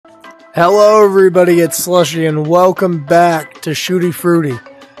Hello everybody, it's Slushy and welcome back to Shooty Fruity.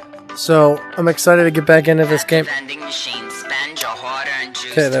 So, I'm excited to get back into this game.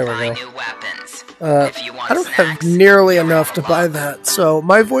 Okay, there we go. I don't have nearly enough to buy that, so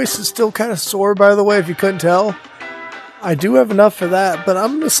my voice is still kind of sore, by the way, if you couldn't tell. I do have enough for that, but I'm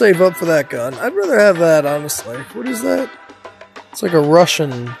going to save up for that gun. I'd rather have that, honestly. What is that? It's like a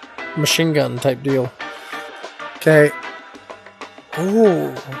Russian machine gun type deal. Okay.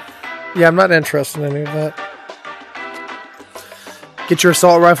 Oh. Yeah, I'm not interested in any of that. Get your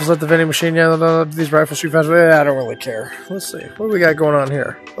assault rifles at the vending machine. Yeah, these rifles shoot fast. I don't really care. Let's see. What do we got going on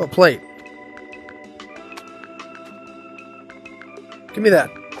here? Oh, plate. Give me that.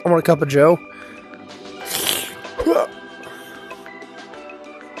 I want a cup of Joe.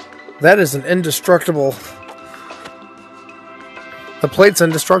 That is an indestructible. The plate's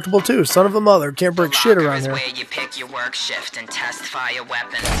indestructible too. Son of a mother. Can't break shit around here. Where you pick your work shift and test fire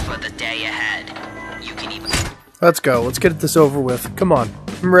weapons for the day ahead. You can even. Let's go. Let's get this over with. Come on.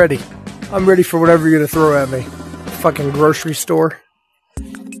 I'm ready. I'm ready for whatever you're gonna throw at me. Fucking grocery store.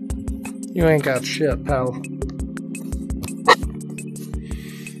 You ain't got shit, pal.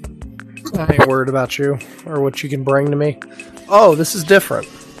 I ain't worried about you or what you can bring to me. Oh, this is different.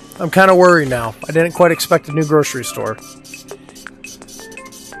 I'm kind of worried now. I didn't quite expect a new grocery store.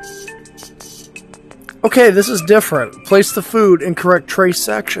 Okay, this is different. Place the food in correct tray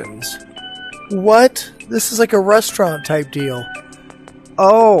sections. What? This is like a restaurant type deal.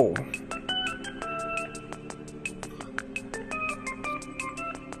 Oh.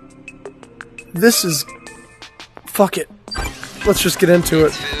 This is... Fuck it. Let's just get into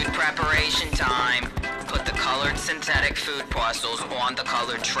it. Food preparation time. Put the colored synthetic food parcels on the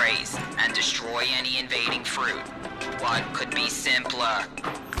colored trays and destroy any invading fruit. What could be simpler?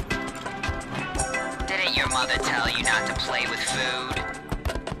 Didn't your mother tell you not to play with food?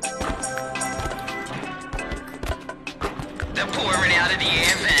 They're pouring out of the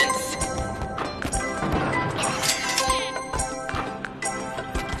air vents.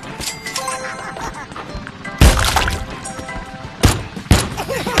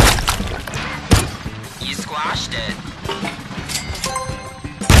 You squashed it.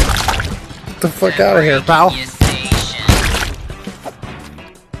 Get the fuck out of here, pal.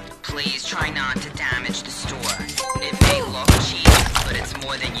 Please try not to damage the store. It may look cheap, but it's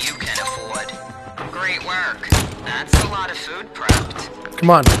more than you can afford. Great work. That's a lot of food prepped. Come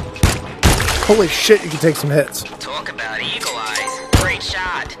on. Holy shit, you can take some hits. Talk about eagle eyes. Great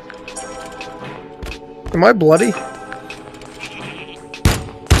shot. Am I bloody?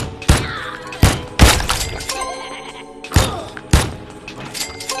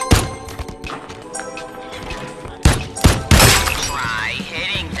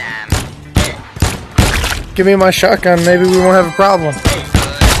 Give me my shotgun, maybe we won't have a problem. Good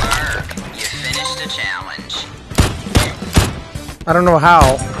work. You finished the challenge. I don't know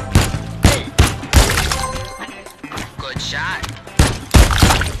how. Good shot.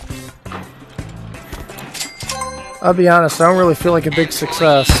 I'll be honest, I don't really feel like a big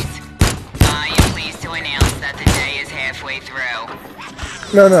success. I am pleased to announce that the day is halfway through.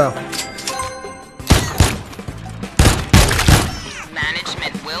 No.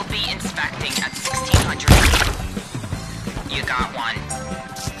 Management will be inspecting at 1600. You got one.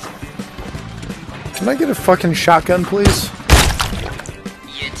 Can I get a fucking shotgun, please?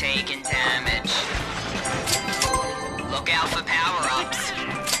 You're taking damage. Look out for power-ups.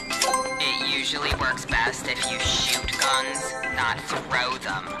 It usually works best if you shoot guns, not throw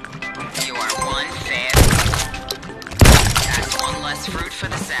them. You are one fair. That's one less fruit for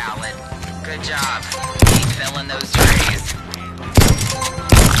the salad. Good job. Keep filling those trays.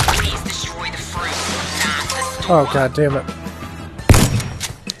 Please destroy the fruit, not the store. Oh, god damn it.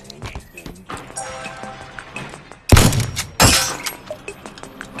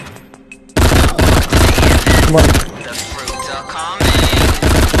 Come on. The fruits are coming.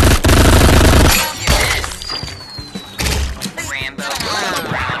 You missed. Rambo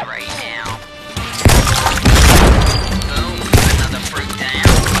around right now. Boom, another fruit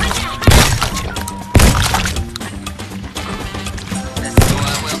down. The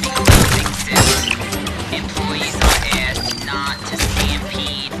store will be closing soon. Employees are asked not to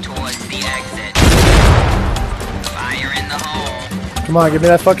stampede towards the exit. Fire in the hole. Come on, give me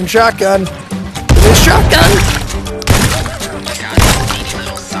that fucking shotgun. Give me a shotgun!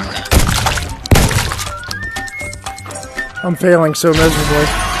 Little sucker. I'm failing so miserably.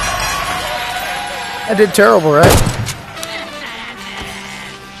 I did terrible, right?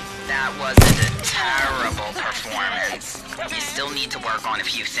 That wasn't a terrible performance. You still need to work on a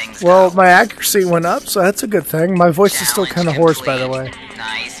few things. Well, my accuracy went up, so that's a good thing. My voice is still kind of hoarse, by the way.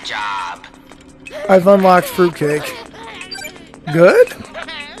 Nice job. I've unlocked fruitcake. Good?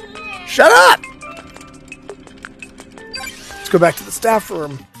 Shut up! Let's go back to the staff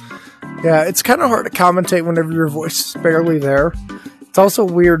room. Yeah, it's kind of hard to commentate whenever your voice is barely there. It's also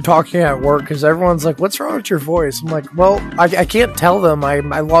weird talking at work because everyone's like, what's wrong with your voice? I'm like, well, I can't tell them I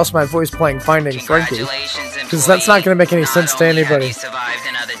lost my voice playing Finding Frankie. Because that's not going to make any sense to anybody.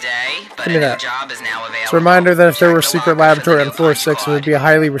 Give me that. It's a reminder that if there were a secret laboratory on floor 6, it would be a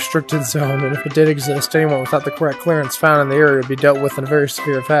highly restricted zone, and if it did exist, anyone without the correct clearance found in the area would be dealt with in a very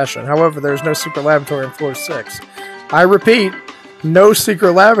severe fashion. However, there is no secret laboratory on floor 6. I repeat, no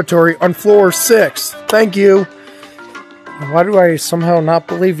secret laboratory on floor 6. Thank you. Why do I somehow not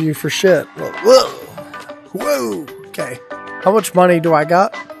believe you for shit? Whoa. Whoa. Okay. How much money do I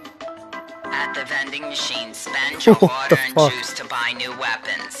got? At the vending machine, spend your water and juice to buy new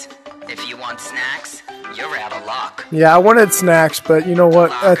weapons. If you want snacks, you're out of luck. Yeah, I wanted snacks, but you know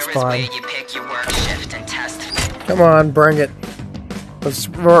what? That's fine. You pick your work shift and test. Come on, bring it. Let's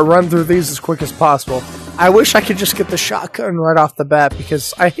run through these as quick as possible. I wish I could just get the shotgun right off the bat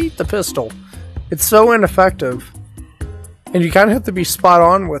because I hate the pistol. It's so ineffective. And you kind of have to be spot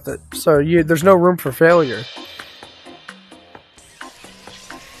on with it, so there's no room for failure.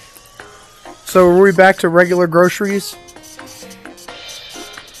 So are we back to regular groceries?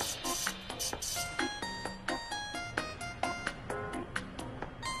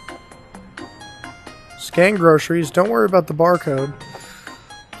 Scan groceries, don't worry about the barcode.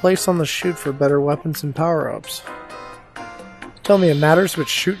 Place on the chute for better weapons and power-ups. Tell me it matters which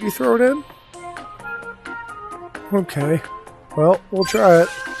chute you throw it in? Okay. Well, we'll try it.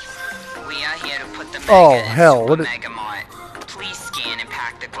 We are here to put the oh, hell. What Please scan and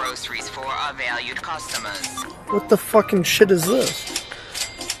pack the groceries for our valued customers. What the fucking shit is this?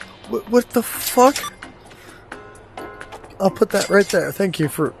 What the fuck? I'll put that right there. Thank you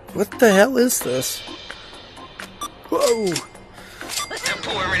for... What the hell is this? Whoa. They're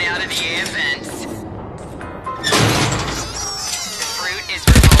pouring out of the air vents. The fruit is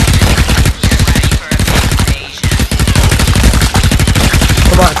revolving. Get ready for a invasion.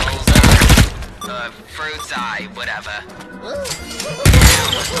 Come on. Fruit's eye, whatever. Now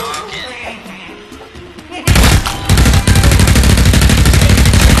we're talking.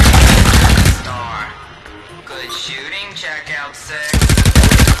 Star. Good shooting, check out 6.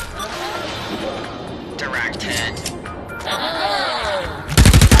 Direct hit.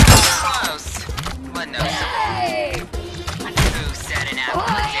 Close, but no cigar. Who said an apple a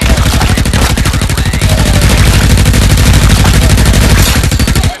day?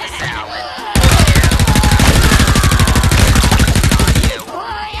 Salad.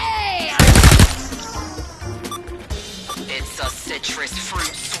 It's a citrus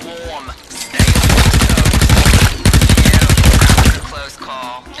fruit swarm. Stay on the close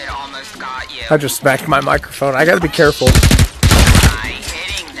call. It almost got you. I just smacked my microphone. I gotta be careful. Try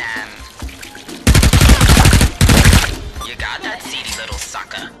hitting them. You got that seedy little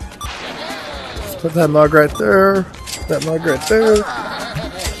sucker. Let's put that mug right there. That mug right there. Full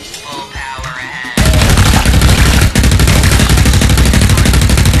power ahead.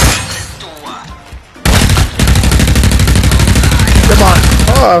 Come on.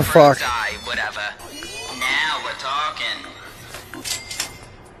 Oh, fuck. Whatever. Now we're talking.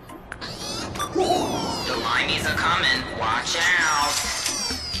 The limeys are coming. Watch out.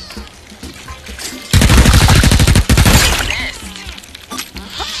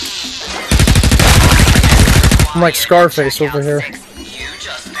 I'm like Scarface over here. You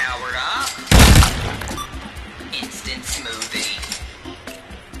just powered up. Instant smoothie.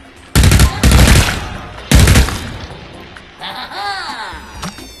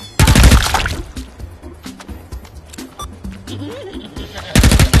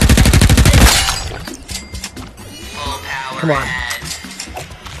 Full power. Come on. Ahead.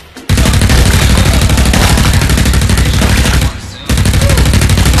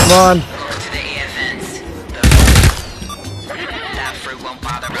 Come on. To the air vents. That fruit won't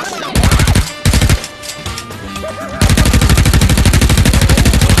bother us no more.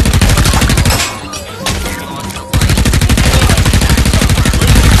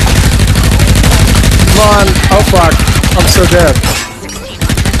 Come on. Oh, fuck. I'm so dead.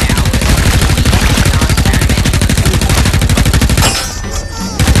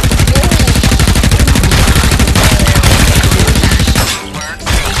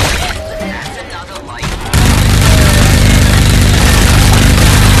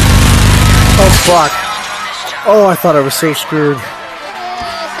 Oh, fuck. Oh, I thought I was so screwed.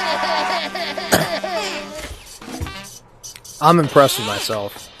 I'm impressed with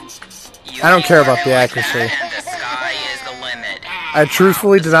myself. I don't care about the accuracy. And the sky is the limit. I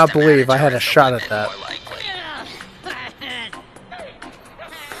truthfully did not believe I had a shot at that.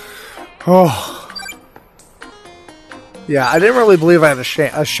 Oh. Yeah, I didn't really believe I had a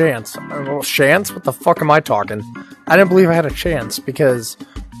chance. Well, chance? What the fuck am I talking? I didn't believe I had a chance because,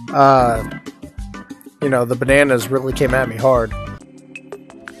 you know, the bananas really came at me hard.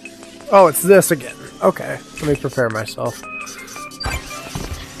 Oh, it's this again. Okay, let me prepare myself.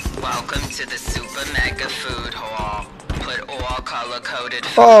 Welcome to the Super Mega Food Hall. Put all color-coded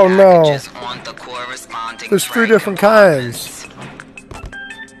food packages on the corresponding There's 3 different kinds.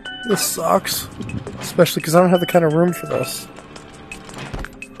 This sucks. Especially because I don't have the kind of room for this.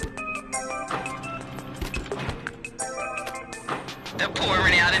 They're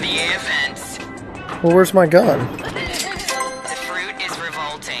pouring out of the air vents. Well, where's my gun? The fruit is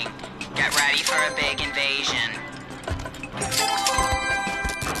revolting. Get ready for a big invasion.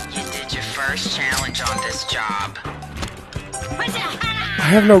 You did your first challenge on this job. I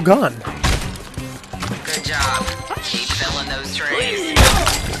have no gun. Good job. Keep filling those trays.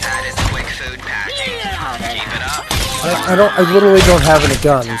 That is quick food packing. Keep it up. I literally don't have any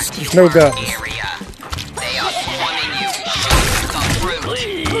guns. There's no guns. They are swarming you. Shoot the fruit.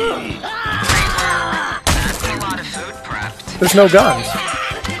 Great work. That's a lot of food prepped. There's no guns.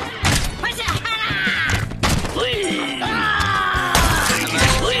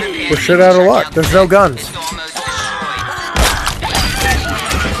 We're shit out of luck. There's no guns.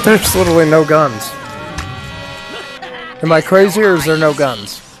 There's literally no guns. Am I crazy or is there no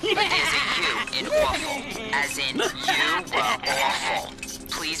guns? But is it you in awful? As in, you were awful.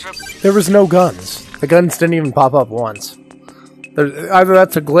 Please there was no guns. The guns didn't even pop up once. Either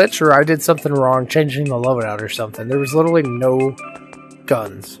that's a glitch or I did something wrong, changing the loadout or something. There was literally no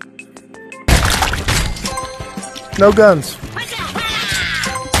guns. No guns.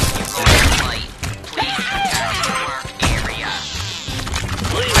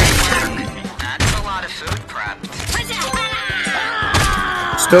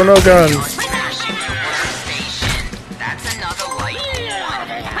 Still no guns. That's another light one.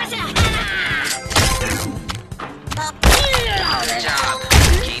 Good job.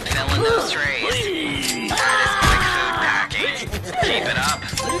 Keep filling those trays. That is quick food packing. Keep it up.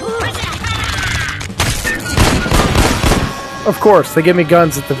 Of course, they give me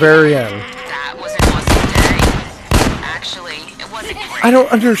guns at the very end. That was an awesome day. Actually, it wasn't great. I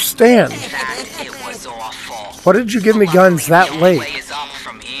don't understand. In fact, it was awful. Why did you give me guns that late?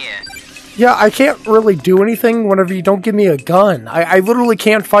 Yeah, I can't really do anything whenever you don't give me a gun. I literally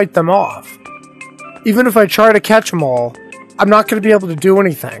can't fight them off. Even if I try to catch them all, I'm not going to be able to do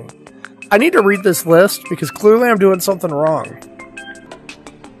anything. I need to read this list because clearly I'm doing something wrong.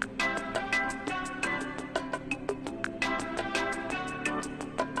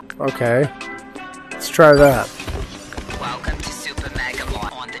 Okay. Let's try that. Welcome to Super Mega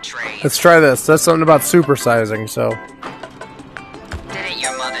on the train. Let's try this. That's something about supersizing, so... Didn't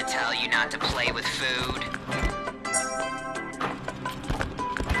your mother tell you not to play with food?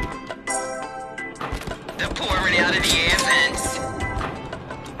 They're pouring out of the air vents.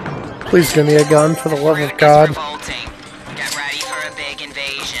 Please give me a gun for the love of God. Get ready for a big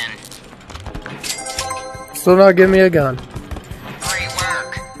invasion. Still not give me a gun. Great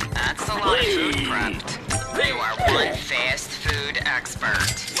work. That's a lot of food prepped. You are one fast food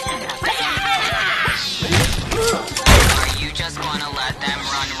expert. Are you just gonna let them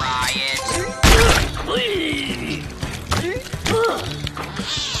run riot?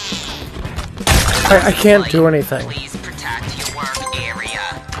 I can't do anything. Please protect your work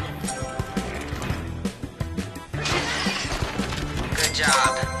area. Good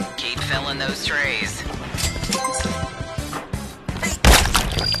job. Keep filling those trays.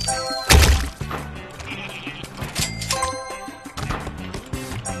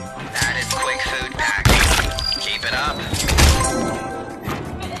 That is quick food packing. Keep it up.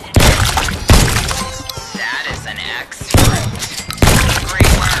 That is an X fruit.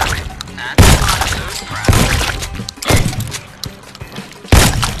 Great work. That's a lot of food prep.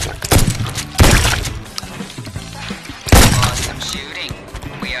 Awesome shooting.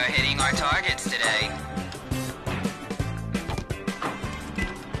 We are hitting our targets today.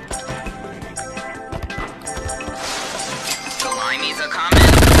 The limeys are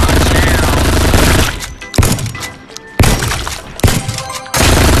coming. Watch out.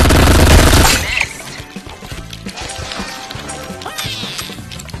 Missed.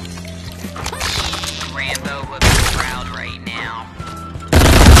 Rambo would be proud right now.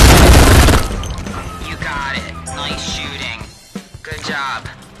 You got it. Nice shooting. Good job.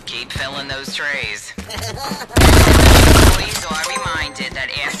 Keep filling those trays. Employees are reminded that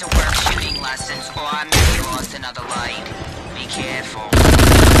after work shooting lessons or may lost another light. be careful.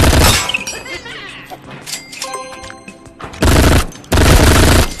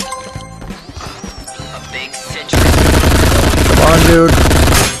 A big citrus. Come on, dude.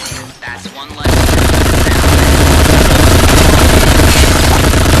 That's one less.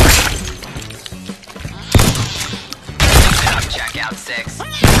 Check out 6.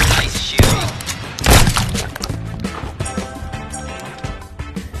 Nice shooting.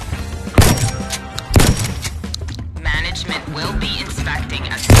 Management will be inspecting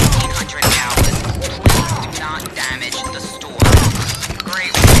at 1600 hours. Please do not damage the store.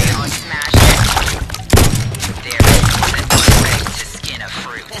 Great way on smash it. There is more than one way to skin a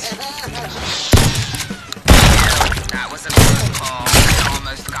fruit. That was a close call. It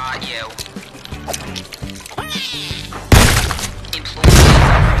almost got you. Employees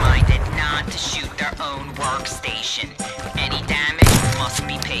are reminded not to shoot their own workstation. Any damage must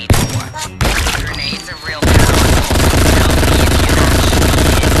be paid for. Grenades are real powerful. Tell me if you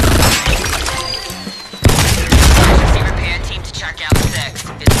emergency repair team to check out 6.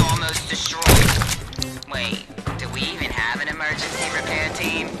 It's almost destroyed. Wait, do we even have an emergency repair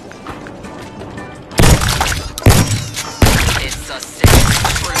team? It's a 6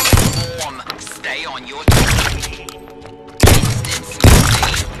 fruit form. Stay on your instant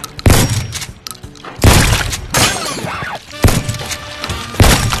smoothie.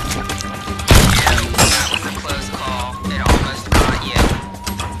 That was a close call. It almost got you.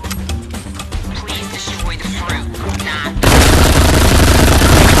 Please destroy the fruit, not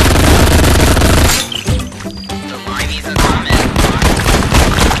the limeys are coming.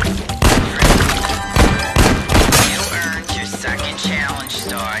 You earned your second challenge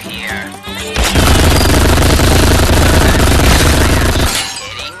star here.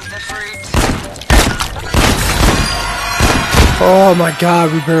 Hitting the fruit. Oh my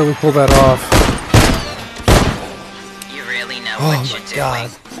god, we barely pulled that off. You really know Oh what you're my doing.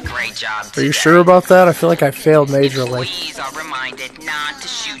 God. Great job Are you today. sure about that? I feel like I failed majorly. Employees are reminded not to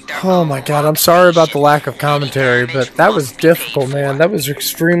shoot their Oh own my god, I'm sorry about the lack of workstation. commentary, Any but damage that was must be paid difficult, for. man. That was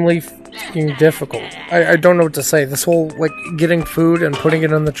extremely fucking difficult. I don't know what to say. This whole, like, getting food and putting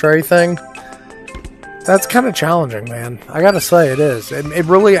it in the tray thing, that's kind of challenging, man. I gotta say, it is. It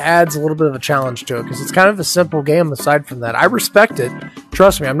really adds a little bit of a challenge to it, because it's kind of a simple game aside from that. I respect it.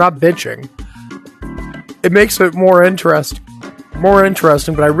 Trust me, I'm not bitching. It makes it more interesting,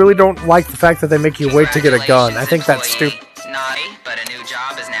 but I really don't like the fact that they make you wait to get a gun. I think that's stupid. Naughty, but a new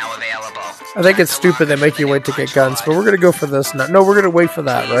job is now available. I think it's stupid they make you wait to get guns, but we're gonna go for this. No, we're gonna wait for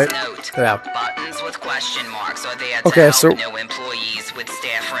that, right? Note, Yeah. buttons with question marks are there to Okay, help so new employees with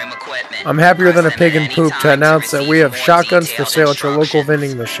staff room equipment. I'm happier than a Press pig them in at poop any to time announce that we have receive more shotguns for detailed sale at your local instructions.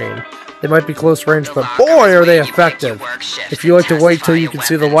 vending machine. They might be close range, The but locker boy, is are they where you pick your effective. work shift If you like to and wait till testify you your can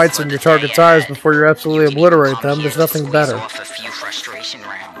see the weapons whites for in the your day target's ahead. eyes before you absolutely You can obliterate come them, here there's to nothing squeeze better. off a few frustration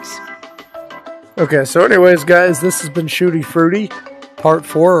rounds. Okay, so anyways, guys, this has been Shooty Fruity, Part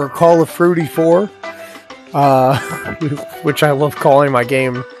 4, or Call of Fruity 4. Which I love calling my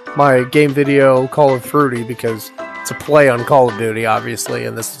game video Call of Fruity because it's a play on Call of Duty, obviously,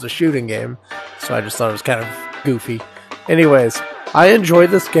 and this is a shooting game, so I just thought it was kind of goofy. Anyways, I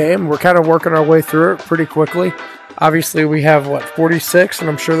enjoyed this game. We're kind of working our way through it pretty quickly. Obviously, we have, 46, and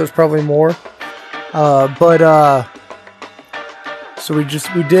I'm sure there's probably more. So we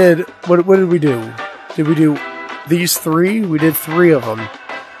did, what did we do? Did we do these 3? We did 3 of them.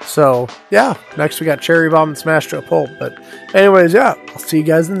 So, yeah, next we got Cherry Bomb and Smash to a Pulp. But anyways, yeah, I'll see you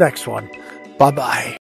guys in the next one. Bye-bye.